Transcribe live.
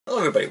Hello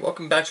everybody,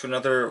 welcome back to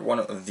another one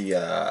of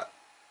the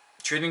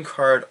trading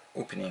card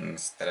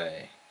openings that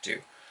I do.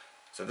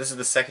 So this is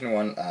the second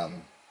one.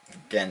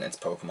 Again, it's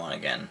Pokemon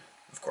again,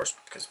 of course,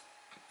 because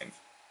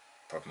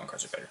Pokemon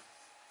cards are better.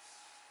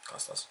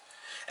 Cost less.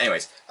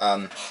 Anyways,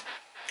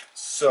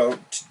 so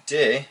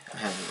today, I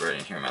have it right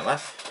in here on my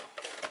left.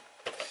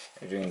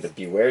 We're doing the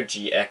Bewear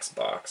GX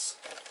Box.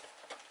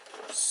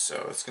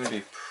 So it's going to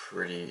be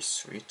pretty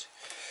sweet.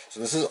 So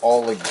this is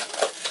all like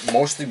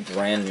mostly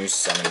brand new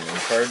Sun and Moon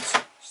cards.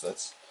 So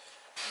that's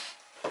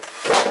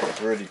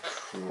pretty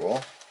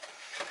cool.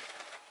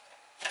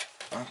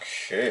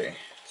 Okay,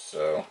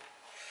 so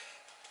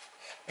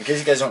in case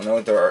you guys don't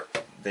know,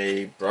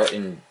 they brought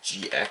in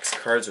GX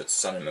cards with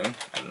Sun and Moon.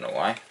 I don't know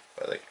why,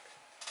 but like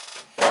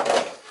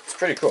it's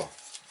pretty cool.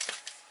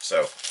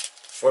 So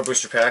 4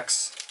 booster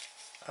packs,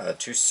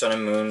 2 Sun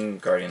and Moon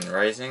Guardian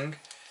Rising,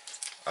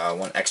 1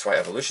 XY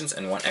Evolutions,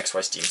 and 1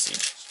 XY Steam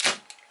Siege.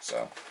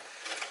 So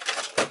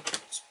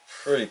it's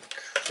pretty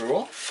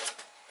cool.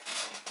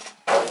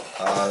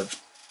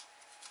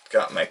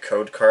 Got my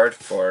code card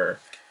for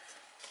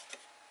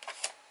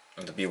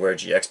the Bewear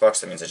GX box.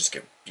 That means I just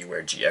get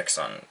Bewear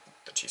GX on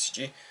the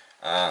TCG.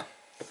 And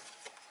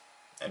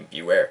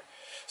Bewear.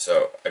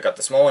 So I got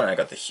the small one and I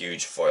got the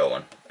huge foil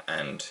one.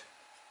 And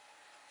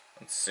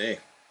let's see.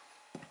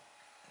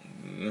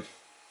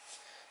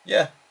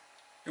 Yeah,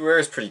 Bewear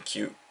is pretty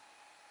cute.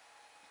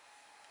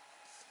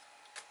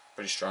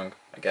 Pretty strong,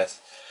 I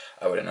guess.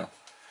 I wouldn't know.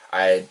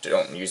 I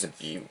don't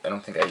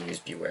think I use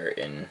Bewear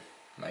in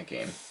my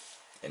game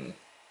in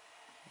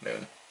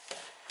Moon.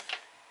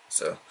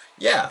 So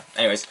yeah,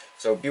 anyways,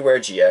 so Bewear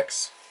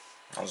GX.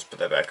 I'll just put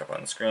that back up on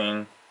the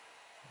screen.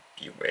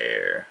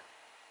 Bewear.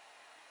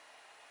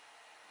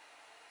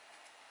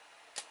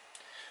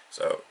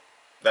 So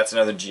that's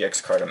another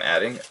GX card I'm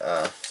adding,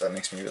 so that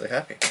makes me really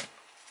happy.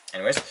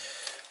 Anyways,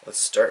 let's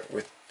start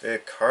with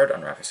the card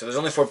unwrapping. So there's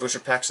only 4 booster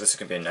packs, so this is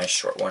going to be a nice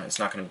short one. It's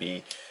not going to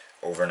be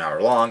over an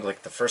hour long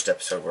like the first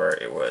episode where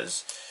it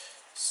was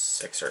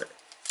 6 or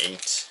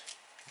 8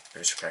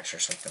 booster packs or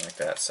something like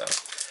that. So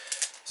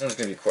this one's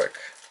going to be quick,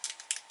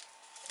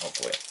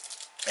 hopefully.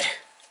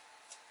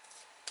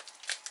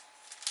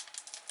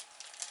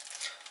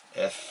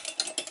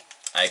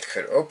 If I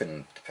could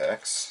open the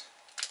packs,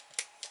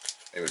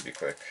 it would be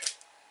quick.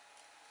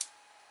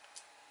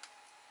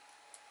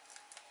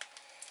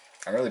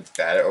 I'm really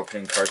bad at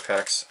opening card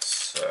packs,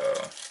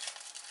 so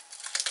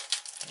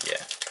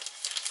yeah.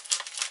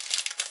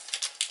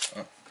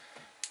 Oh,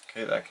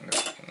 okay, that can go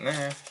back in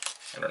there.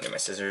 I don't need my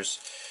scissors.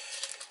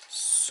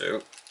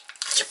 So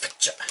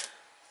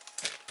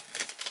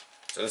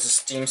this is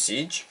Steam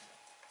Siege.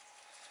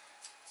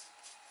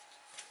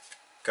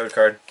 Code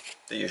card,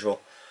 the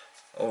usual.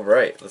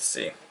 Alright, let's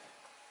see.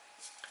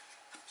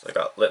 So I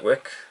got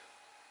Litwick.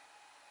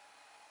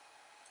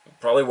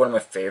 Probably one of my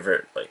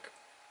favorite, like,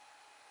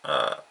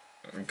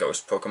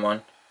 ghost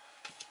Pokemon,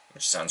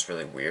 which sounds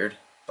really weird,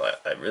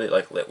 but I really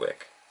like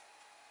Litwick.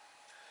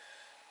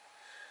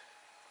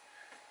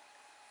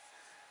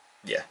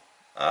 Yeah.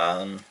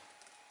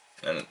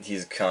 And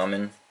he's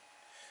common.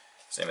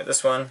 Same with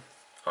this one.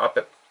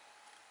 Hoppip.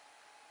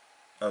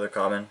 Another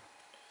common.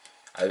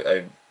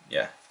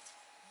 Yeah.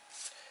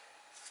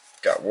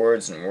 Got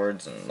words and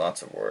words and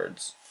lots of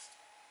words.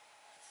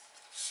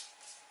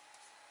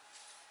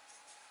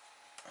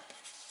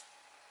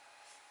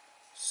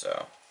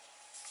 So,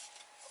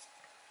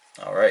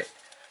 alright.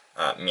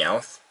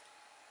 Meowth.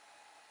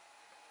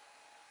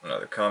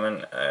 Another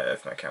common.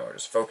 If my camera would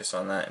just focus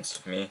on that instead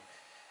of me.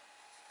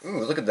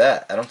 Ooh, look at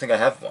that. I don't think I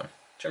have one.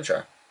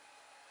 Chimchar.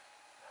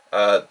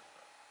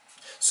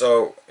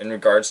 So, in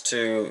regards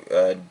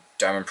to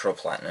Diamond, Pearl,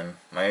 Platinum,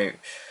 because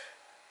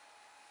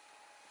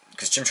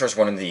Chimchar is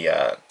one of the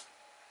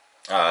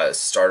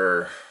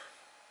starter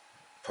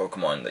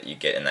Pokemon that you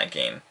get in that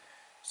game.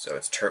 So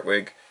it's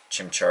Turtwig,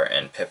 Chimchar,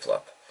 and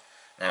Piplup.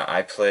 Now,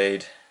 I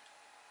played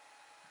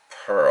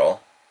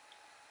Pearl,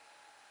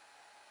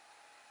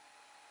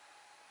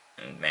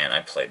 and man,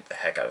 I played the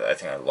heck out of that. I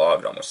think I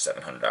logged almost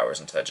 700 hours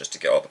into that just to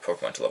get all the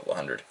Pokemon to level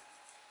 100.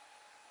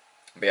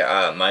 But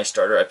yeah, my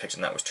starter I picked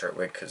in that was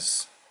Turtwig,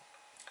 because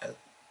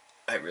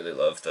I really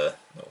love the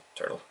little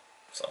turtle,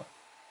 so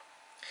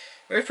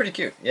it was pretty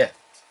cute, yeah.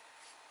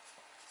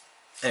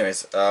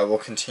 Anyways, we'll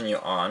continue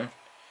on.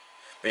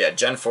 But yeah,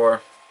 Gen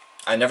 4,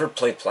 I never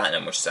played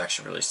Platinum, which is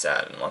actually really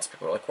sad, and lots of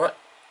people are like, what?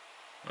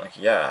 I'm like,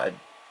 yeah, I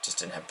just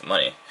didn't have the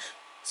money.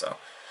 So,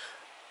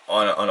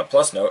 on a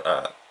plus note,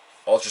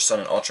 Ultra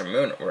Sun and Ultra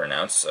Moon were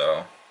announced,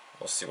 so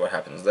we'll see what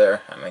happens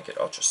there. I might get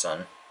Ultra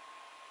Sun,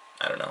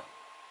 I don't know,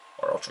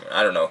 or Ultra Moon,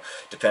 I don't know,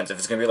 depends. If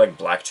it's going to be like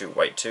Black 2,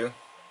 White 2,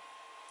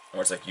 or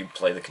it's like you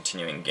play the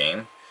continuing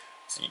game,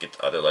 so you get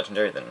the other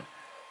legendary, then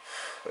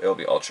it'll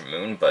be Ultra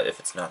Moon, but if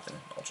it's not, then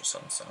Ultra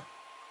Sun, so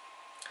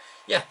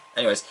yeah.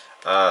 Anyways,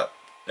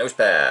 Nose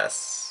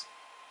Pass.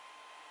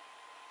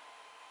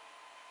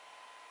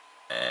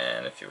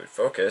 And if you would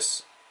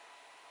focus,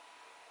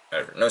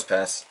 whatever, Nose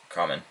Pass,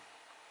 common.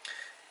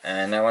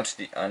 And now onto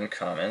the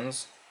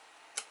uncommons.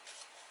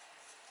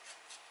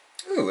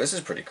 Ooh, this is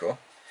pretty cool.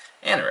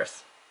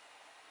 Anorith.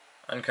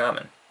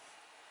 uncommon.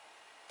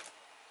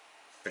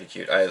 Pretty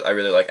cute. I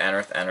really like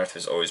Anorith. Anorith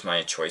is always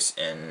my choice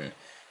in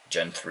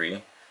Gen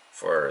 3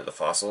 for the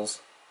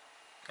fossils.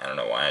 I don't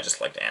know why, I just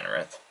liked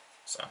Anorith.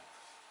 So.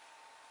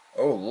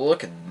 Oh,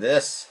 look at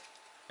this!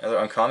 Another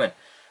uncommon.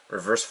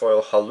 Reverse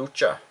foil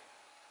Hawlucha.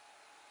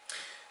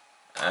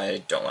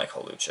 I don't like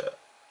Hawlucha.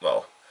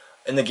 Well,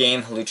 in the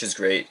game, Hawlucha's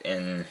great.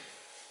 In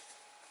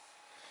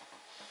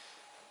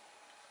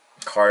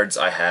cards,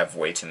 I have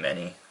way too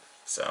many.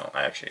 So,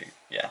 I actually,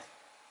 yeah.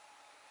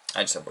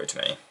 I just have way too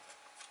many.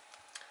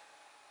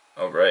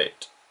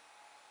 Alright.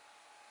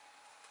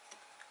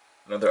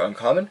 Another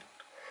uncommon?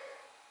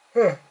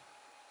 Huh.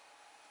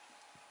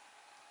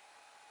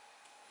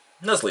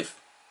 Nuzleaf.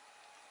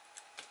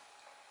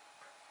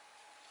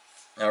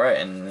 Alright,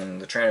 and then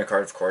the trainer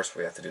card, of course,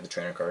 we have to do the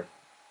trainer card,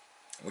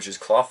 which is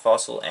Claw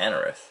Fossil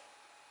Anorith.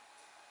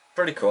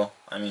 Pretty cool.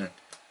 I mean,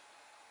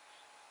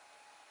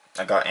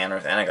 I got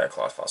Anorith and I got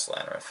Claw Fossil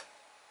Anorith.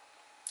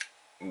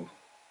 Ooh.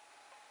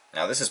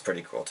 Now this is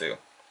pretty cool too.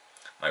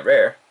 My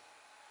rare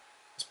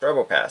is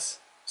Probopass.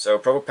 So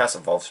Probopass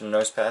evolves from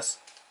Nosepass.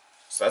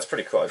 So that's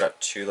pretty cool. I got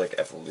two like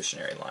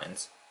evolutionary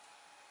lines.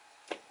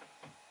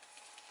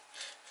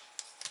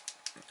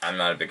 I'm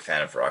not a big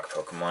fan of rock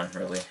Pokemon,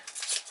 really.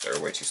 They're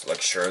way too slow.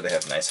 Like, sure, they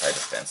have nice high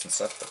defense and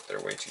stuff, but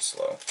they're way too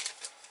slow.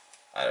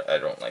 I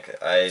don't like it.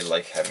 I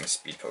like having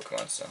speed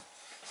Pokemon, so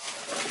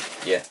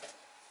yeah.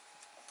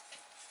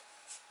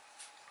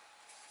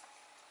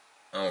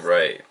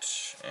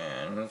 Alright,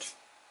 and if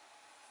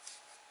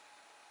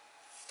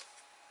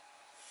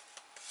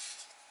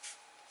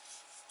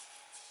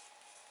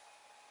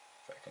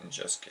I can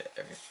just get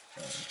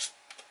everything.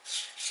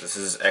 So this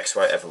is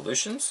XY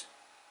Evolutions.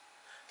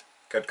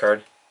 Good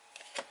card.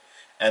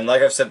 And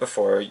like I've said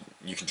before,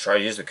 you can try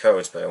to use the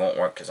codes, but it won't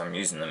work because I'm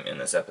using them in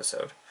this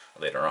episode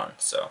later on,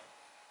 so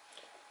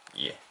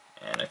yeah.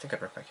 And I think I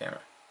broke my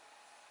camera.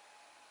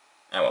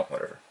 Oh well,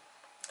 whatever.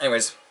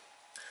 Anyways,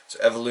 so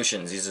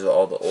Evolutions, these are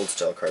all the old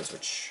style cards,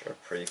 which are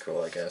pretty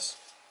cool, I guess.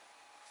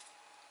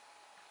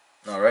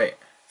 Alright.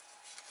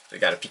 So we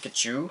got a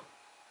Pikachu.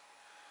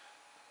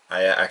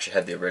 I actually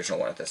had the original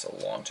one of this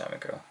a long time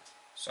ago.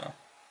 So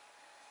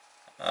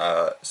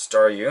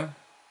Staryu.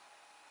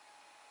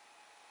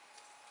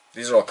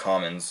 These are all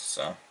commons,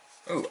 so.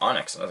 Ooh,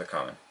 Onyx, another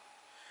common.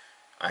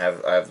 I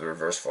have the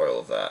reverse foil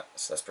of that,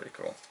 so that's pretty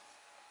cool.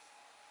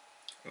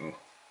 Ooh,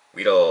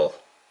 Weedle,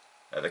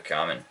 another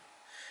common.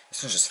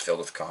 This one's just filled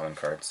with common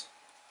cards.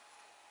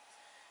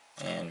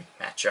 And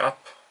Machop.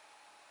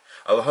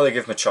 I love how they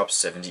give Machop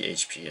 70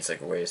 HP. It's like,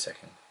 wait a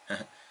second.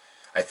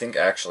 I think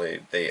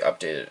actually they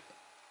updated.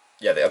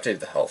 Yeah, they updated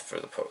the health for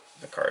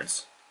the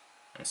cards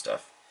and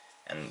stuff.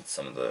 And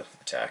some of the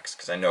attacks,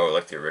 because I know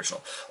like the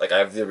original, like I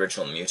have the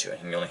original Mewtwo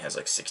and he only has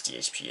like 60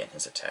 HP and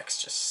his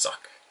attacks just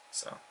suck,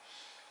 so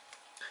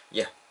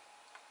yeah.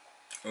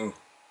 Ooh,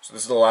 so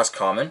this is the last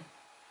common.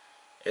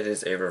 It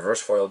is a reverse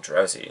foil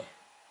Drowsy.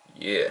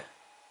 Yeah,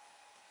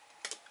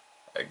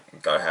 I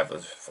gotta have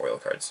those foil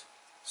cards.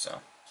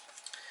 So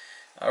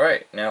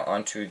alright, now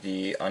on to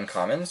the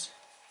uncommons.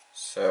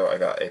 So I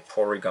got a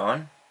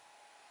Porygon,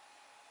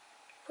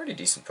 pretty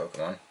decent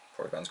Pokemon.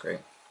 Porygon's great.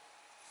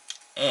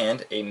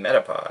 And a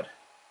Metapod,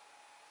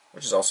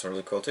 which is also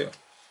really cool too.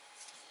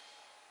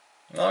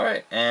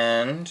 Alright,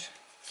 and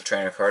the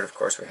trainer card, of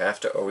course, we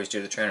have to always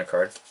do the trainer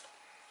card.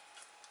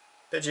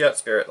 Pidgeot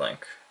Spirit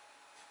Link.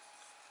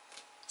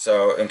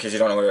 So, in case you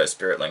don't know what a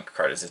Spirit Link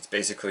card is, it's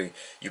basically,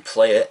 you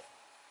play it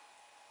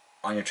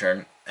on your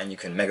turn, and you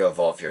can Mega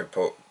Evolve your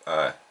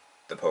the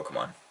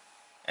Pokemon.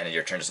 And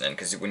your turn doesn't end,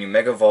 because when you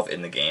Mega Evolve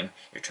in the game,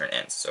 your turn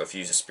ends. So if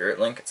you use a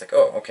Spirit Link, it's like,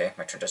 oh, okay,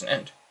 my turn doesn't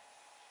end.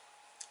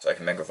 So I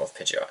can Mega Evolve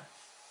Pidgeot.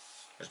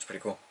 Which is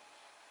pretty cool.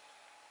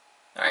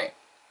 Alright.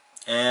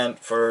 And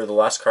for the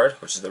last card,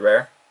 which is the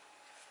rare,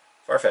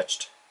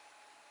 Farfetch'd.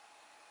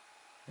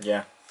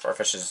 Yeah,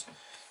 Farfetch'd is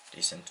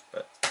decent,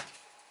 but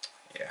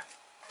yeah.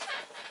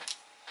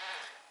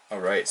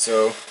 Alright,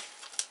 so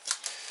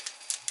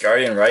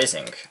Guardian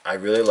Rising. I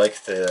really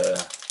like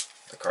the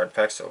card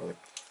pack, so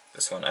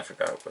this one, I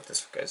forgot what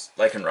this guy's.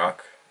 Lycanroc,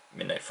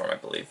 Midnight Form, I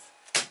believe,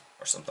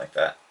 or something like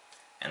that.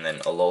 And then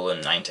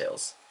Alolan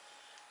Ninetales.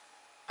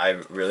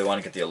 I really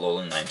want to get the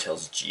Alolan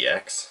Ninetales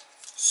GX,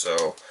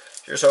 so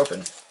here's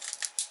hoping.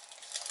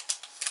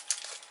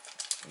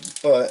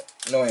 But,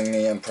 knowing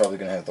me, I'm probably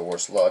going to have the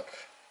worst luck.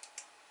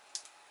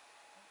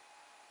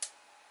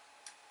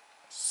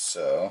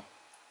 So,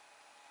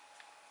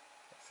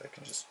 if I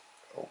can just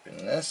open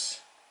this.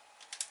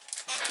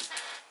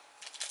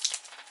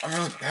 I'm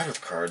really bad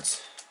with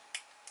cards.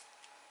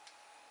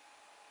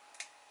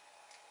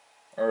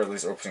 Or at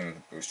least opening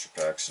the booster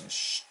packs and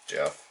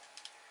stuff.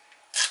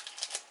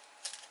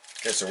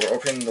 Okay, so we're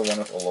opening the one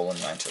with Alolan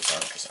Ninetales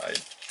on it, because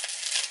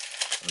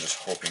I'm just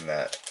hoping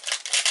that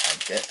I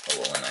get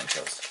Alolan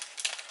Ninetales.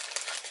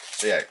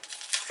 So yeah,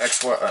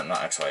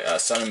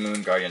 Sun and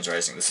Moon Guardians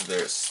Rising. This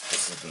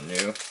is the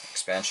new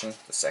expansion,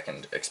 the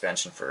second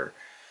expansion for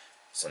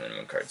Sun and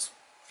Moon cards.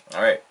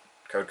 Alright,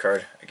 code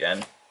card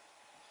again.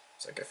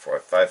 So I get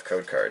 5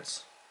 code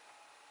cards.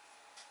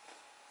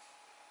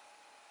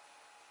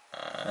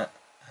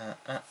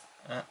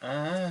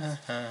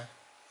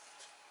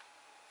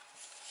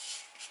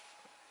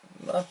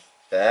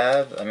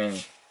 bad. I mean,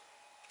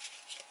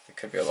 it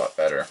could be a lot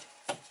better.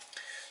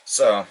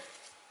 So,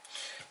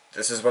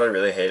 this is what I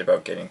really hate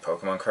about getting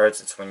Pokemon cards.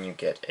 It's when you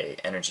get a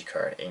energy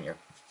card in your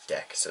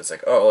deck. So it's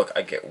like, oh look,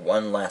 I get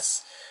one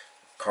less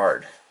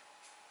card.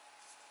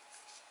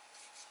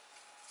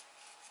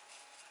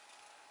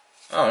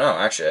 Oh no,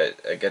 actually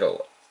I get a...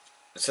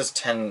 It says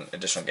 10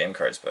 additional game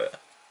cards, but...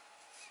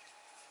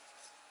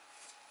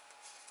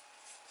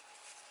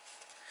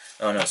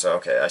 Oh no, so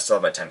okay, I still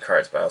have my 10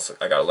 cards, but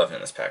I got 11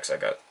 in this pack, so I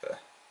got the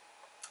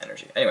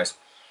energy. Anyways,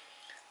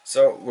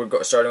 so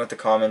we're starting with the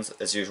commons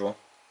as usual.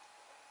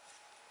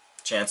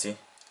 Chansey.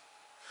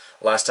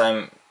 Last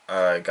time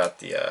I got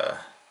the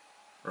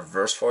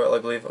reverse foil, I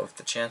believe, of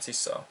the Chansey,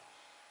 so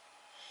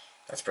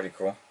that's pretty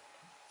cool.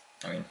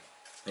 I mean,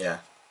 yeah.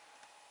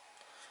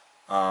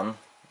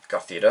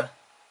 Gothita.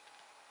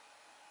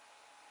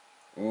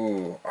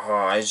 Ooh, oh,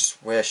 I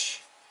just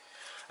wish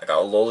I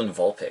got Alolan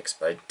Vulpix,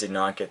 but I did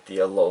not get the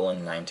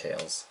Alolan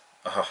Ninetales.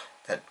 Oh,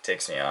 that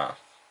takes me off.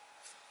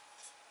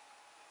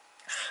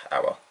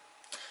 Ah well.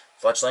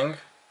 Fletchling.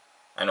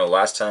 I know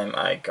last time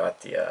I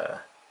got the, I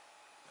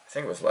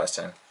think it was last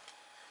time.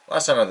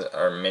 Last time,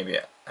 or maybe,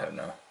 I don't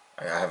know.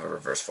 I have a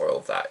reverse foil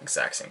of that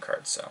exact same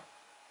card, so.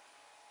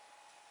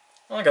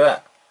 Oh, look at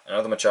that.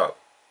 Another Machop.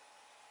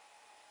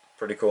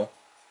 Pretty cool.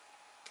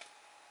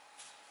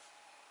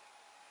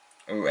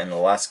 Ooh, and the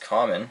last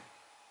common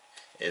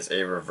is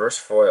a reverse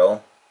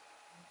foil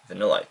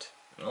Vanillite.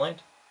 Vanillite?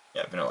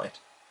 Yeah, Vanillite.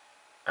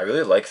 I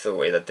really like the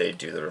way that they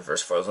do the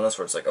reverse foils on this,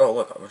 where it's like, oh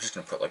look, we're just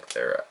going to put like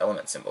their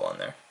element symbol on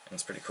there. And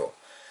it's pretty cool.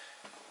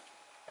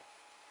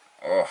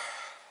 Oh,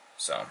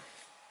 so.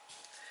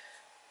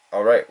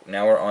 Alright,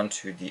 now we're on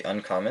to the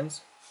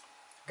uncommons.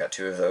 Got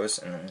 2 of those,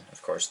 and then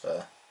of course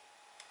the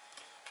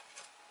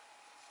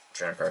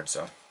trainer card,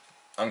 so.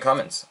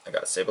 Uncommons. I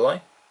got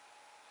Sableye.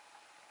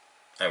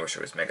 I wish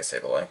it was Mega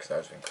Sableye, because that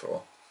would have been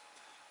cool.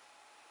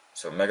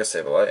 So Mega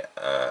Sableye,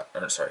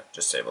 or sorry,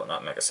 just Sableye,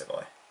 not Mega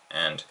Sableye.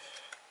 And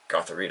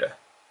Gothorita.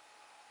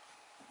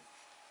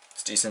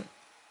 It's decent.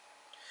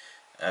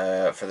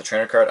 For the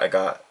trainer card, I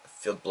got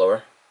Field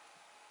Blower.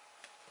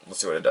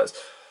 Let's see what it does.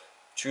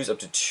 Choose up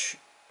to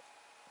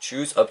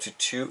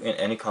two in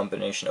any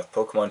combination of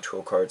Pokemon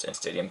tool cards and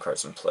stadium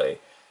cards in play,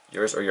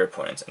 yours or your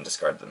opponent's, and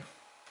discard them.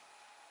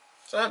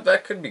 So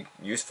that could be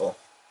useful.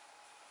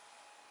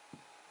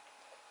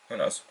 Who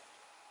knows?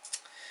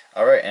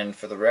 Alright, and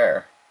for the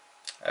rare,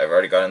 I've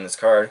already gotten this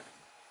card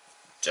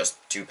just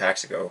 2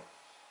 packs ago,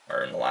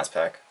 or in the last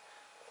pack,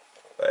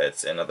 but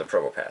it's another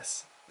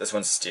Probopass. This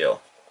one's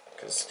Steel,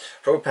 because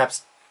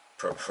Probopass's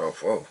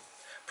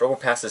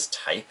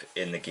type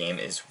in the game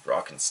is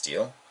Rock and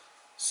Steel,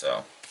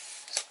 so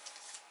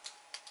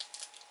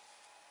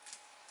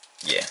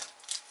yeah.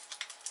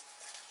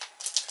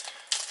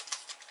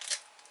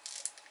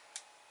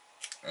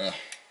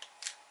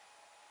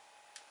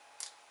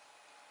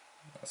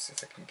 Let's see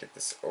if I can get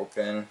this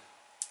open.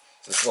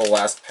 So this is the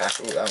last pack.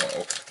 Ooh, that one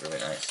opened really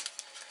nice.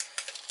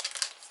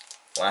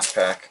 Last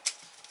pack.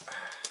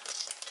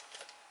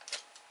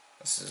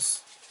 This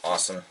is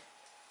awesome.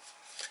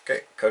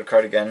 Okay, code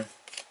card again.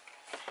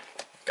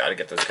 Gotta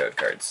get those code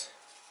cards.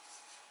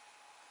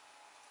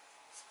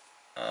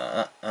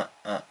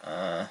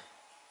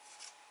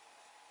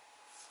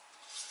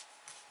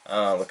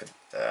 Oh, look at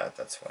that.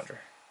 That's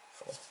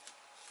wonderful.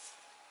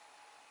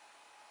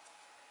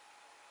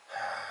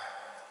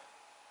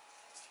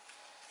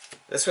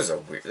 This is a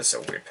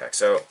weird pack.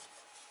 So,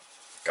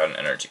 got an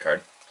energy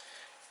card.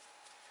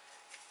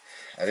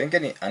 I didn't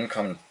get any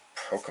uncommon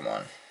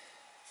Pokemon.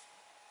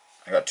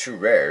 I got 2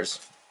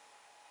 rares,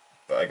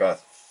 but I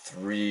got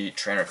 3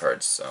 trainer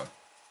cards, so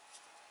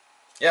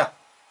yeah.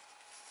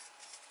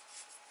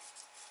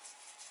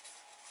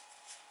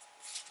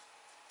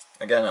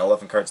 Again,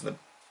 11 cards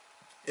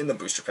in the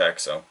booster pack,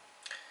 so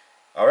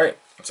alright,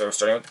 so we're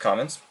starting with the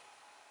commons.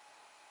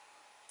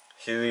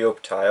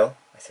 Helioptile,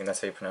 I think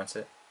that's how you pronounce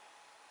it.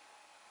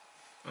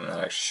 I'm not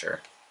actually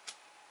sure.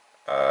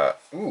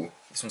 Ooh,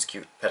 this one's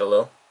cute.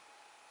 Petalil.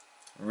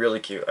 Really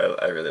cute.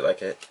 I really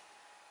like it.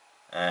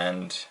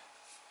 And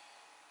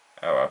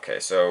oh, okay.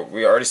 So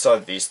we already saw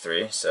these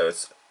 3. So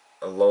it's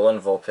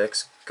Alolan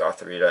Vulpix,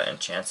 Gothorita, and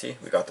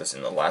Chansey. We got this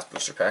in the last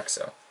booster pack,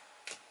 so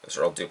those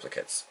are all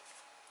duplicates.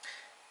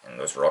 And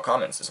those were all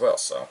commons as well,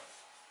 so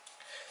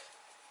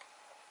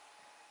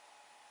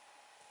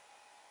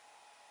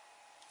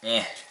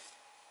yeah.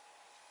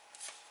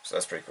 So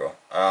that's pretty cool.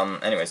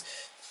 Anyways,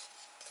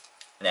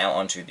 now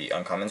onto the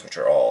uncommons, which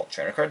are all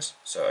trainer cards.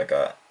 So I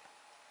got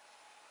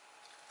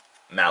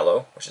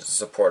Mallow, which is a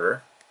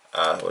supporter.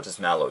 What does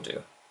Mallow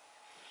do?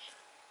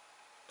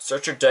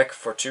 Search your deck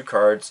for 2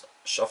 cards,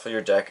 shuffle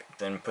your deck,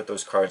 then put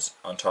those cards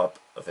on top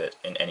of it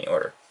in any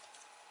order.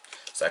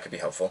 So that could be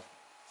helpful.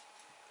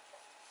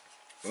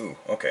 Ooh,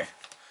 okay.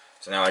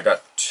 So now I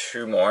got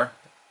 2 more.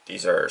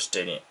 These are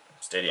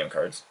stadium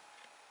cards.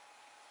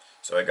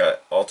 So I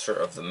got Altar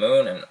of the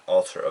Moon and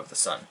Altar of the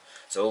Sun.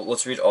 So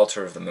let's read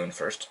Altar of the Moon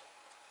first.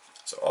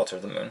 So Altar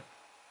of the Moon.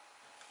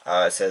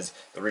 It says,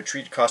 the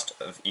retreat cost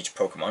of each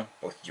Pokemon,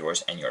 both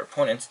yours and your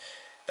opponent's,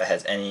 that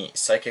has any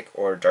psychic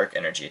or dark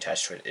energy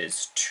attached to it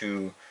is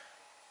 2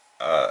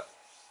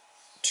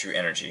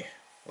 energy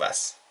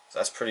less. So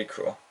that's pretty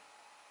cool.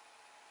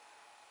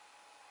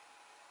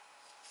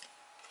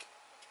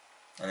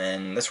 And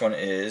then this one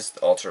is the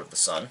Altar of the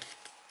Sun.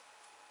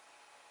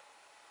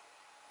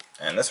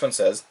 And this one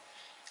says,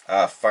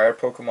 Fire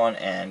Pokemon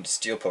and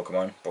Steel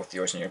Pokemon, both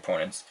yours and your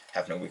opponent's,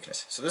 have no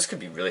weakness. So this could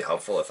be really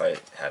helpful if I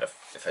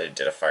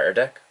did a Fire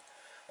deck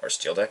or a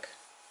Steel deck,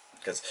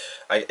 because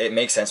it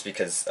makes sense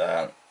because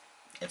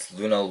it's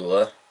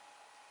Lunala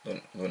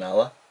and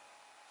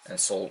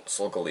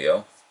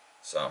Solgaleo.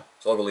 So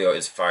Solgaleo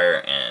is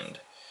Fire and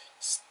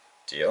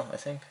Steel, I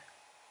think.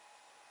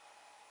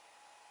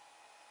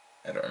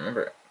 I don't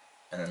remember.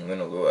 And then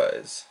Lunalua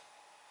is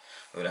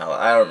Lunala.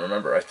 I don't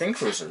remember. I think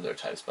those are their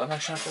types, but I'm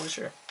actually not fully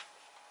sure.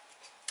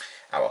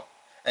 Ah well.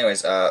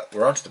 Anyways,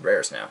 we're on to the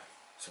rares now.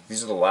 So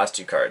these are the last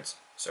 2 cards.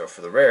 So for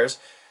the rares,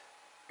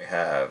 we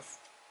have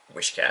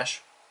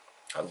Wishcash.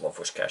 I love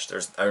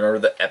Wishcash. I remember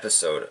the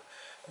episode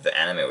of the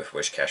anime with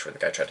Wishcash where the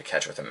guy tried to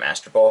catch it with a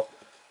Master Ball,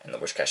 and the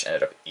Wishcash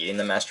ended up eating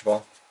the Master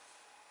Ball.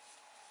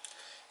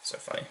 So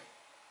funny.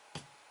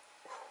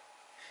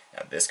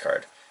 Now this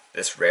card,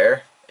 this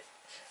rare.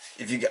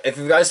 If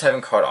you guys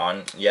haven't caught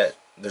on yet,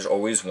 there's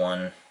always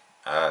one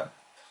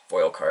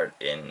foil card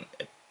in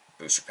a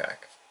booster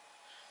pack.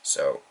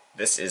 So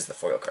this is the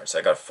foil card. So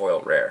I got a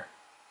foil rare,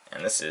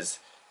 and this is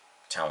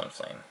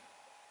Talonflame.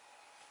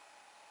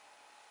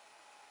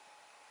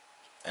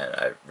 And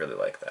I really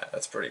like that.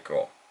 That's pretty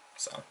cool.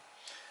 So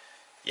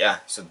yeah,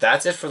 so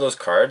that's it for those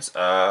cards.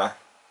 We're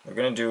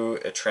gonna do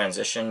a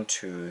transition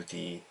to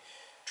the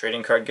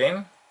trading card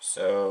game.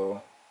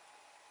 So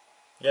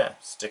yeah,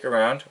 stick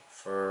around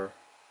for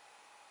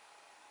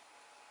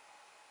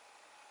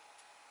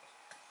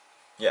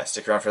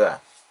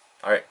that.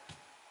 Alright,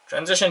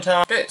 transition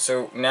time. Okay,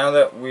 so now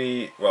that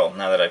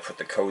I put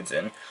the codes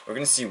in, we're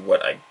going to see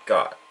what I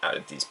got out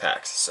of these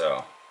packs.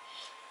 So,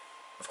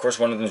 of course,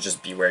 one of them is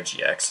just Bewear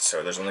GX,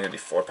 so there's only going to be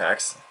 4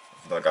 packs,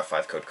 even though I got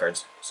 5 code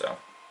cards. So,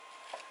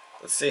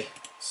 let's see.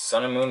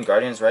 Sun and Moon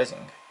Guardians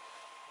Rising.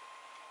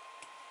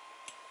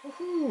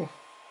 Woohoo!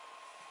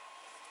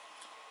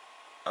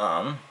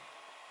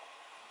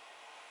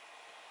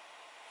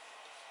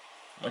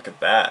 Look at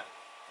that.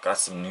 Got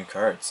some new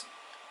cards.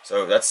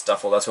 So that's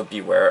Stuffle, that's what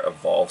Bewear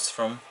evolves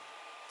from.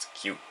 It's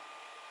cute.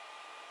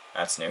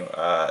 That's new.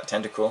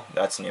 Tentacool,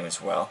 that's new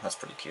as well. That's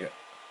pretty cute.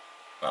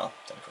 Well,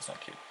 Tentacool's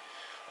not cute.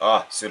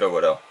 Ah,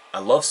 Sudowoodo. I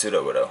love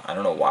Sudowoodo. I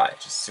don't know why.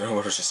 Just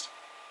Sudowoodo's just...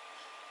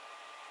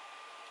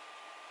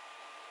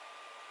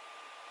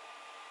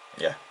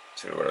 yeah,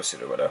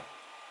 Sudowoodo.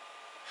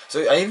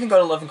 So I even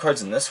got 11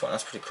 cards in this one.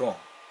 That's pretty cool.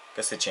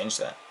 Guess they changed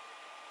that.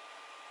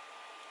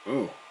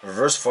 Ooh,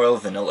 Reverse Foil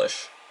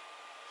Vanillish.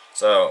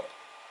 So...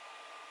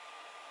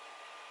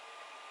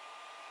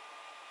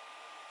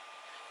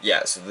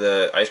 yeah, so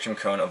the ice cream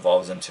cone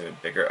evolves into a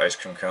bigger ice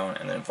cream cone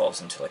and then evolves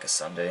into like a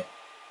sundae,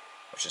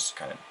 which is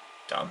kind of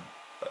dumb,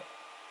 but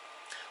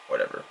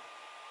whatever.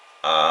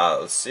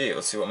 Let's see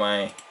what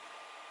my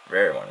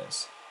rare one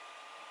is.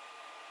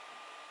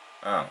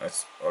 Oh,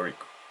 it's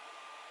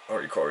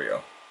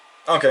Oricorio.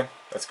 Okay,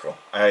 that's cool.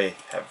 I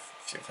have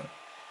a few of them.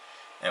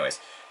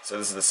 Anyways, so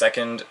this is the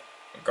second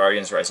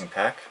Guardians Rising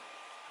pack.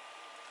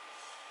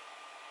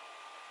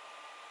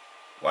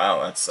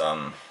 Wow, that's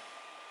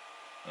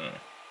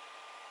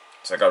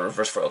So I got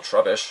Reverse Foil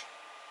Trubbish.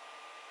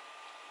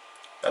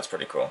 That's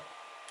pretty cool.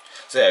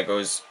 So yeah, it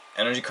goes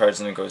energy cards,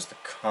 and then it goes the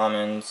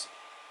commons,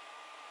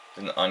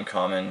 then the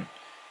uncommon,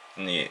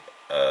 then the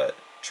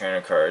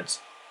trainer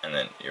cards, and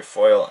then your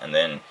foil, and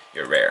then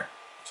your rare.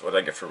 So what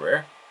did I get for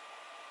rare?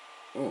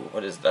 Ooh,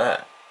 what is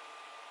that?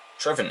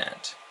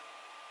 Trevenant.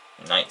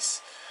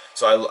 Nice.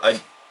 So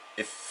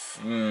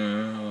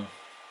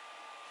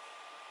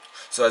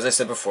so as I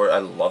said before, I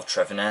love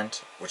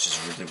Trevenant, which is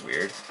really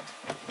weird.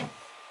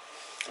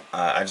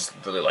 I just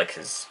really like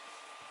he's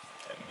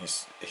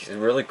a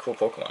really cool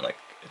Pokemon. Like,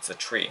 it's a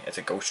tree, it's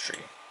a ghost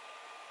tree.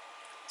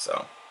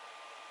 So,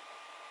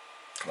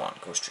 come on,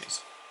 ghost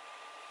trees.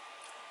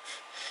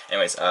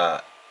 Anyways,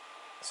 so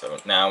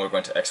now we're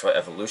going to XY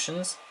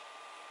Evolutions.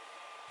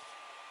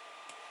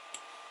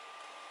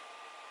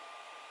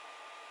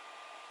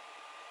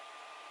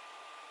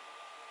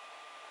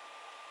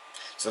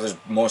 So there's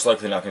most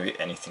likely not going to be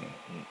anything.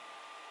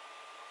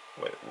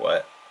 Wait,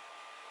 what?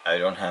 I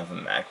don't have a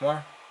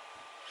Magmar?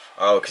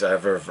 Oh, because I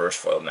have a Reverse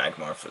Foil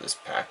Magmar for this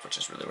pack, which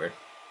is really weird.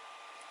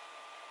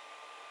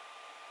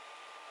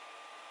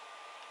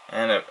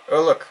 And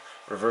oh look,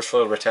 Reverse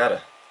Foil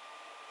Rattata.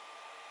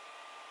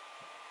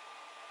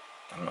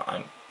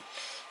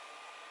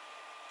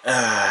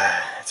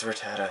 It's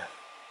Rattata.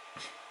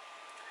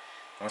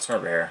 What's my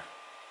rare?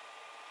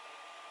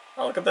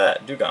 Oh, look at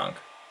that, Dugong.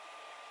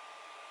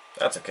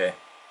 That's okay.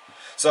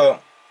 So,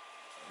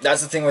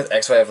 that's the thing with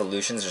XY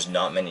Evolutions, there's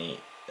not many,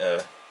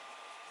 let's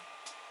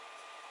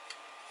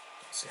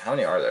see, how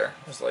many are there?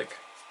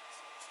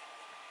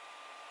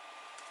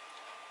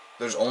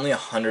 There's only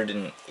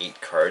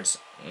 108 cards,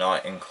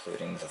 not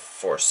including the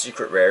 4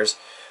 secret rares,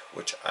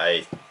 which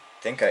I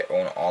think I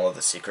own all of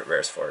the secret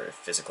rares for a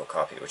physical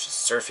copy, which is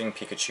Surfing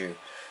Pikachu,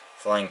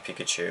 Flying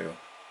Pikachu.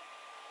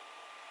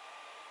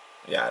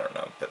 Yeah, I don't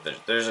know, but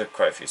there's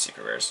quite a few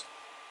secret rares.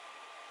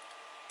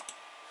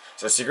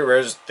 So secret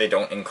rares, they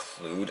don't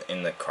include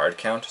in the card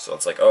count, so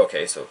it's like, oh,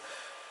 okay, so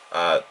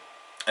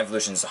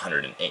Evolution is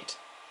 108.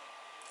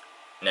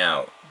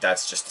 Now,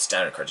 that's just the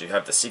standard cards. You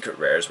have the secret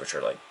rares, which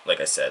are like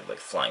I said, like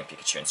Flying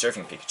Pikachu and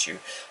Surfing Pikachu.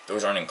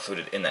 Those aren't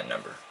included in that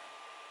number.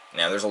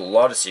 Now, there's a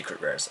lot of secret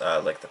rares,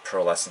 like the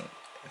Pearlescent,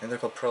 I think they're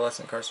called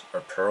Pearlescent cards,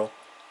 or Pearl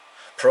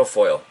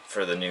Foil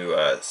for the new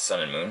Sun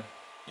and Moon.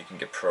 You can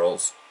get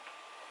Pearls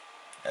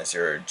as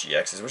your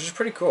GXs, which is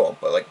pretty cool,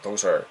 but like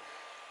those are,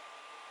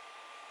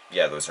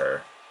 yeah, those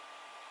are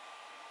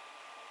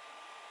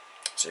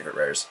secret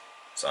rares,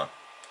 so,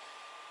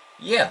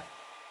 yeah.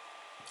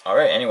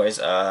 Alright, anyways,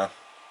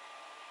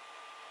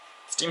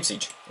 Steam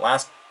Siege,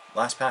 last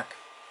pack,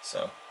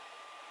 so,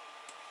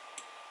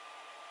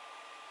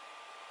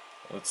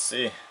 let's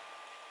see.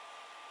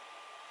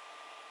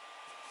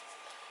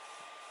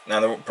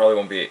 Now, there probably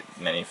won't be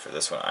many for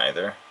this one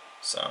either,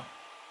 so,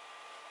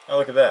 oh,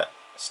 look at that,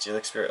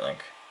 Steelix Spirit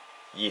Link,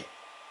 yeah,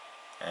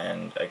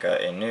 and I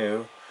got a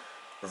new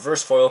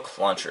Reverse Foil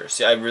Launcher.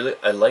 See, I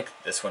like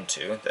this one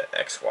too, the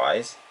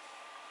XYs,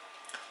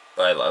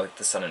 but I like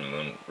the Sun and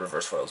Moon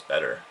Reverse Foils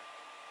better.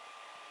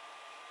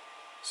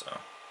 So,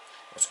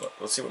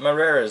 let's see what my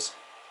rare is.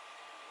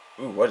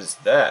 Ooh, what is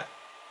that?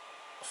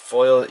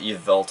 Foil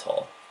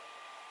Yveltal.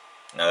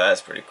 Now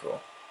that's pretty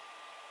cool.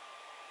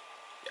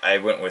 I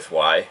went with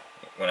Y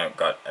when I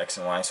got X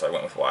and Y, so I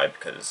went with Y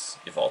because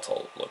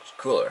Yveltal looked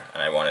cooler,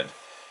 and I wanted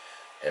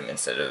him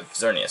instead of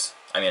Xerneas.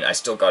 I mean, I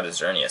still got a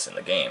Xerneas in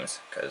the games,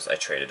 because I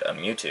traded a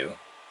Mewtwo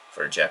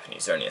for a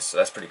Japanese Xerneas, so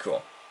that's pretty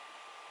cool.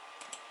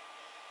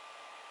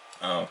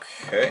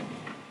 Okay.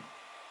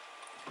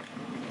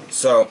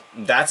 So,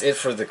 that's it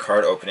for the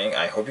card opening.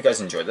 I hope you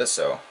guys enjoyed this.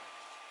 So,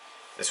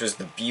 this was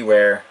the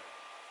Bewear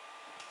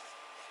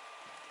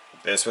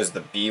GX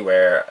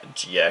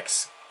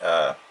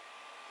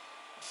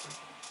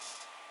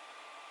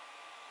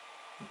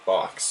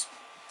box.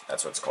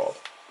 That's what it's called.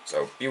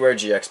 So, Bewear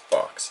GX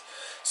box.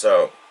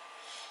 So,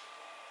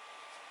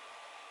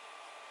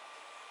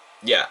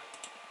 yeah,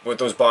 with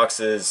those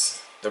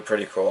boxes, they're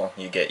pretty cool.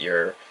 You get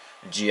your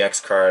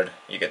GX card,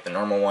 you get the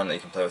normal one that you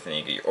can play with, and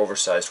you get your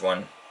oversized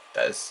one.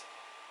 That is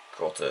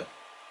cool to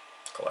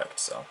collect.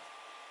 So,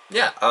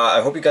 yeah,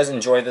 I hope you guys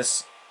enjoy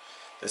this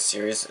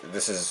series.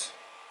 This is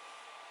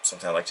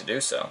something I like to do,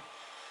 so I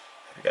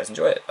hope you guys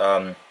enjoy it.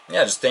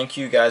 Yeah, just thank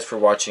you guys for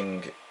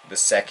watching the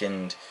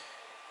second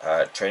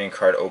trading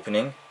card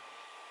opening.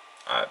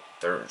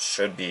 There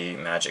should be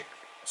Magic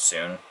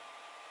soon.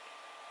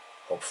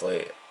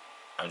 Hopefully,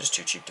 I'm just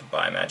too cheap to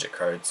buy Magic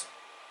cards.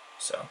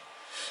 So,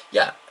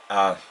 yeah,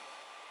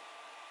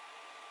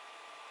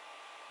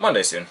 one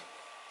day soon.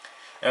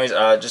 Anyways,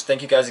 just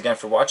thank you guys again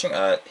for watching.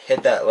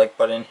 Hit that like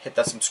button, hit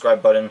that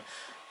subscribe button,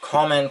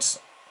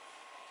 comment.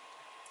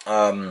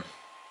 Comment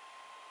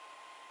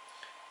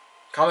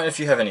if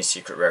you have any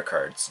secret rare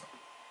cards,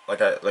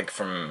 like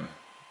from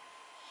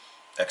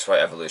XY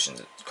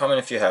Evolutions. Comment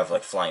if you have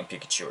like Flying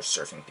Pikachu or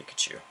Surfing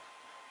Pikachu,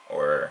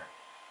 or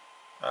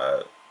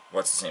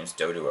what's his name's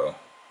Doduo,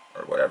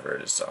 or whatever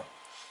it is. So,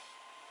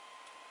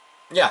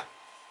 yeah,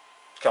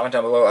 comment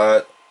down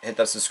below. Hit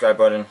that subscribe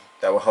button.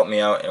 That will help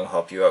me out, and it will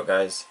help you out,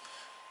 guys.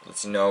 It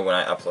lets you know when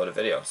I upload a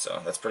video,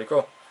 so that's pretty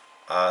cool.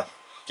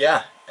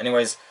 Yeah,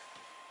 anyways,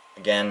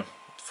 again,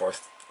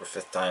 4th or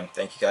 5th time,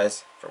 thank you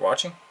guys for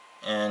watching,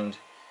 and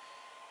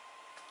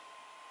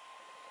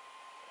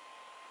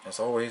as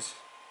always,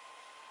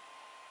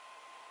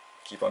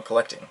 keep on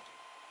collecting.